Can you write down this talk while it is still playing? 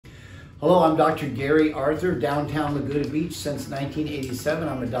Hello, I'm Dr. Gary Arthur, downtown Laguna Beach since 1987.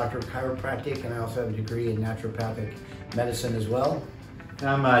 I'm a doctor of chiropractic and I also have a degree in naturopathic medicine as well.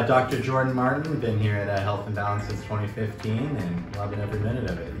 I'm Dr. Jordan Martin, been here at Health and Balance since 2015 and loving every minute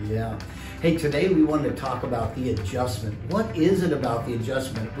of it. Yeah. Hey, today we wanted to talk about the adjustment. What is it about the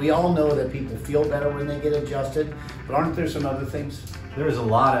adjustment? We all know that people feel better when they get adjusted, but aren't there some other things? There's a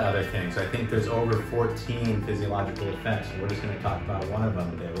lot of other things. I think there's over 14 physiological effects. We're just going to talk about one of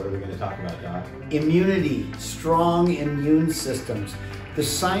them today. What are we going to talk about, Doc? Immunity, strong immune systems. The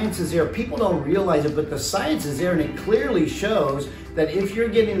science is there. People don't realize it, but the science is there, and it clearly shows that if you're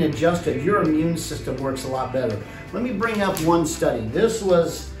getting adjusted, your immune system works a lot better. Let me bring up one study. This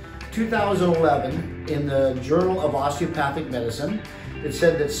was 2011 in the Journal of Osteopathic Medicine. It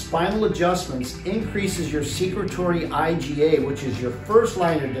said that spinal adjustments increases your secretory IgA, which is your first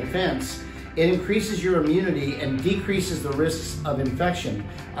line of defense. It increases your immunity and decreases the risks of infection.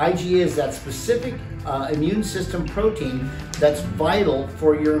 IgA is that specific immune system protein that's vital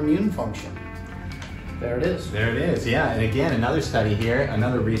for your immune function. There it is. There it is, yeah. And again, another study here,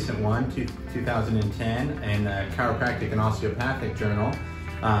 another recent one, 2010 in Chiropractic and Osteopathic Journal.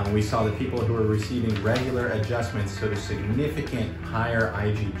 We saw that people who were receiving regular adjustments showed a significant higher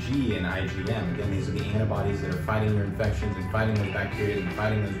IgG and IgM. Again, these are the antibodies that are fighting your infections and fighting those bacteria and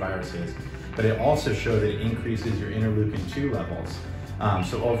fighting those viruses. But it also showed that it increases your interleukin-2 levels.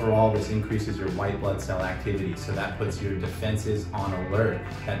 So overall, this increases your white blood cell activity. So that puts your defenses on alert.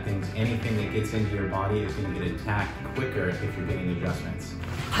 That means anything that gets into your body is going to get attacked quicker if you're getting adjustments.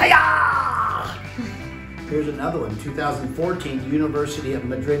 Hiya! Here's another one, 2014, University of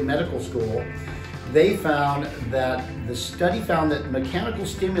Madrid Medical School. They found that, the study found that mechanical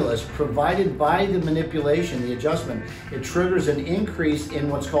stimulus provided by the manipulation, the adjustment, it triggers an increase in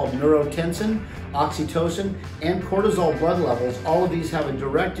what's called neurotensin, oxytocin, and cortisol blood levels. All of these have a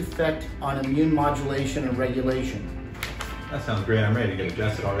direct effect on immune modulation and regulation. That sounds great. I'm ready to get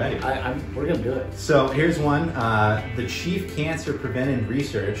adjusted already. We're going to do it. So here's one. The chief cancer preventive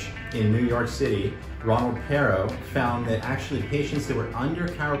research in New York City, Ronald Perot, found that actually patients that were under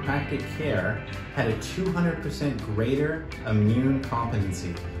chiropractic care had a 200% greater immune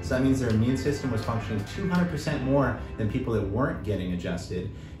competency. So that means their immune system was functioning 200% more than people that weren't getting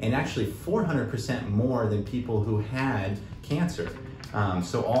adjusted, and actually 400% more than people who had cancer.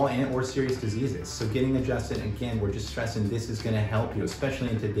 So all or serious diseases. So getting adjusted, again, we're just stressing this is going to help you, especially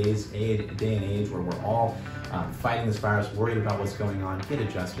in today's day and age where we're all fighting this virus, worried about what's going on. Get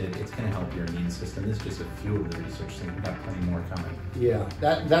adjusted. It's going to help your immune system. This is just a few of the research things. We've got plenty more coming. Yeah,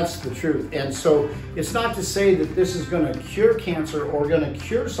 that's the truth. And so it's not to say that this is going to cure cancer or going to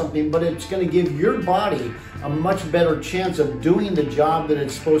cure something, but it's going to give your body a much better chance of doing the job that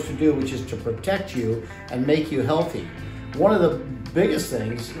it's supposed to do, which is to protect you and make you healthy. One of the biggest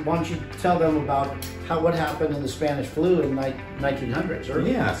things, why don't you tell them about what happened in the Spanish flu in 1900s?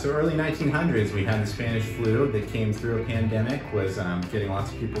 Yeah, so early 1900s we had the Spanish flu that came through a pandemic, was getting lots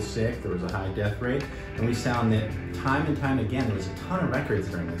of people sick, there was a high death rate, and we found that time and time again there was a ton of records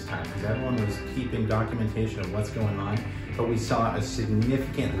during this time because everyone was keeping documentation of what's going on, but we saw a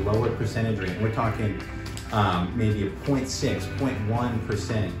significant lower percentage rate. We're talking maybe a 0.6,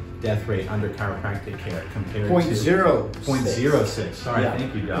 0.1% death rate under chiropractic care compared to 0.06. Sorry, yeah.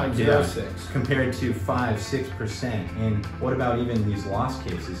 Thank you, Doc. 0.06 compared to 5-6%. And what about even these lost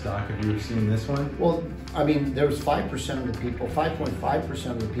cases, Doc? Have you seen this one? Well, I mean, there was 5% of the people, 5.5%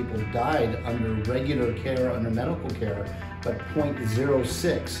 of the people died under regular care, under medical care, but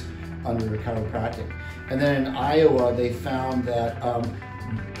 0.06 under chiropractic. And then in Iowa, they found that a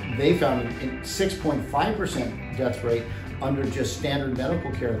 6.5% death rate under just standard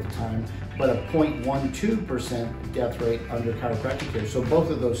medical care at the time, but a 0.12% death rate under chiropractic care. So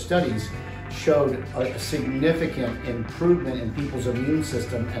both of those studies showed a significant improvement in people's immune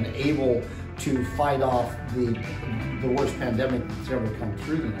system and able to fight off the worst pandemic that's ever come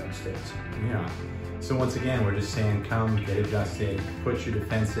through the United States. Yeah. So once again, we're just saying, come get adjusted, put your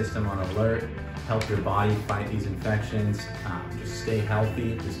defense system on alert, help your body fight these infections, just stay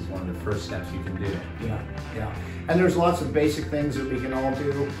healthy. This is one of the first steps you can do. Yeah. And there's lots of basic things that we can all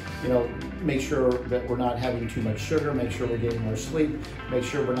do. You know, make sure that we're not having too much sugar, make sure we're getting our sleep, make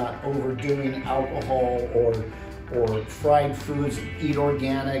sure we're not overdoing alcohol or fried foods, eat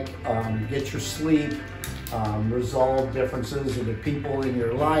organic, get your sleep, resolve differences with the people in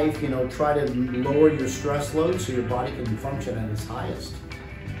your life, you know, try to lower your stress load so your body can function at its highest.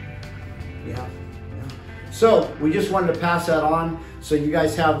 Yeah. So we just wanted to pass that on so you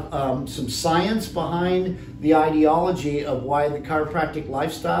guys have some science behind the ideology of why the chiropractic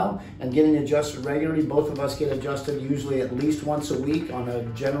lifestyle and getting adjusted regularly. Both of us get adjusted usually at least once a week on a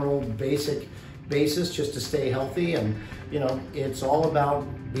general basic basis just to stay healthy. And you know, it's all about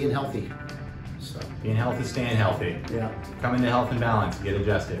being healthy. So being healthy, staying healthy. Yeah. Come into Health and Balance, get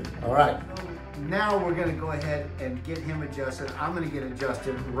adjusted. All right. Now we're gonna go ahead and get him adjusted. I'm gonna get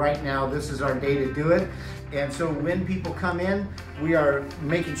adjusted right now. This is our day to do it. And so when people come in, we are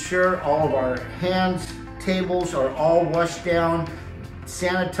making sure all of our hands, tables are all washed down,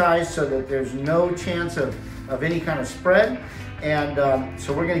 sanitized so that there's no chance of any kind of spread. And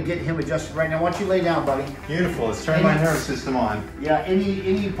so we're gonna get him adjusted right now. Why don't you lay down, buddy? Beautiful, let's turn my nervous system on. Yeah,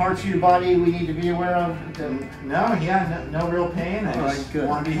 any parts of your body we need to be aware of? No real pain. I just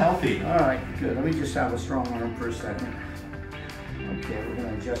want to be healthy. All right, good. Let me just have a strong arm for a second. Okay, we're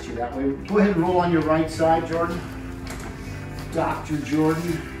gonna adjust you that way. Go ahead and roll on your right side, Jordan. Dr.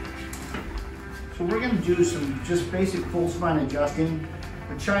 Jordan. So we're gonna do some just basic full spine adjusting.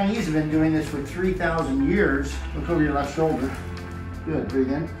 The Chinese have been doing this for 3,000 years. Look over your left shoulder. Good,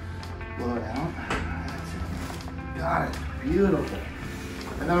 breathe in, blow it out. That's it. Got it, beautiful.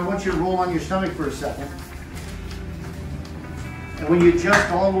 And then I want you to roll on your stomach for a second. And when you adjust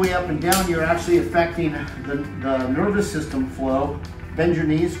all the way up and down, you're actually affecting the nervous system flow. Bend your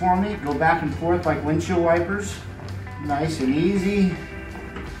knees for me, go back and forth like windshield wipers. Nice and easy.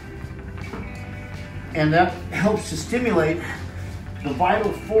 And that helps to stimulate the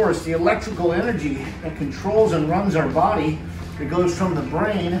vital force, the electrical energy that controls and runs our body, that goes from the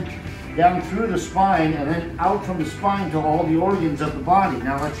brain down through the spine and then out from the spine to all the organs of the body.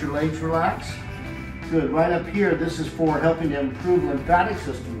 Now let your legs relax. Good, right up here, this is for helping to improve lymphatic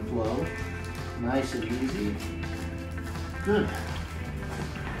system flow. Nice and easy. Good.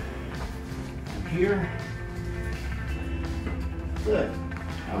 Up here. Good.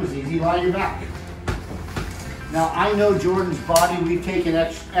 That was easy, lie your back. Now, I know Jordan's body. We've taken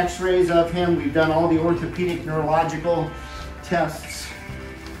x-rays of him. We've done all the orthopedic neurological tests,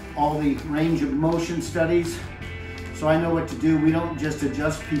 all the range of motion studies. So I know what to do. We don't just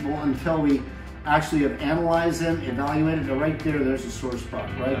adjust people until we actually have analyzed them, evaluated it. Right there, there's a sore spot,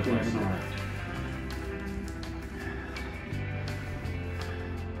 right there.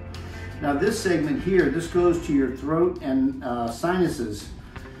 Now this segment here, this goes to your throat and sinuses.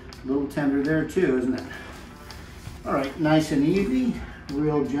 A little tender there too, isn't it? All right, nice and easy,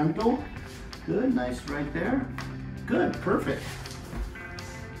 real gentle. Good, nice right there. Good, perfect.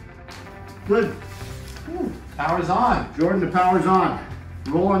 Good. Ooh. Power's on. Jordan, the power's on.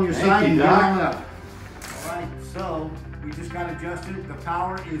 Roll on your side and down up. All right, so we just got adjusted. The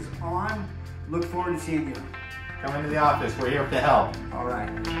power is on. Look forward to seeing you. Come into the office, we're here to help. All right.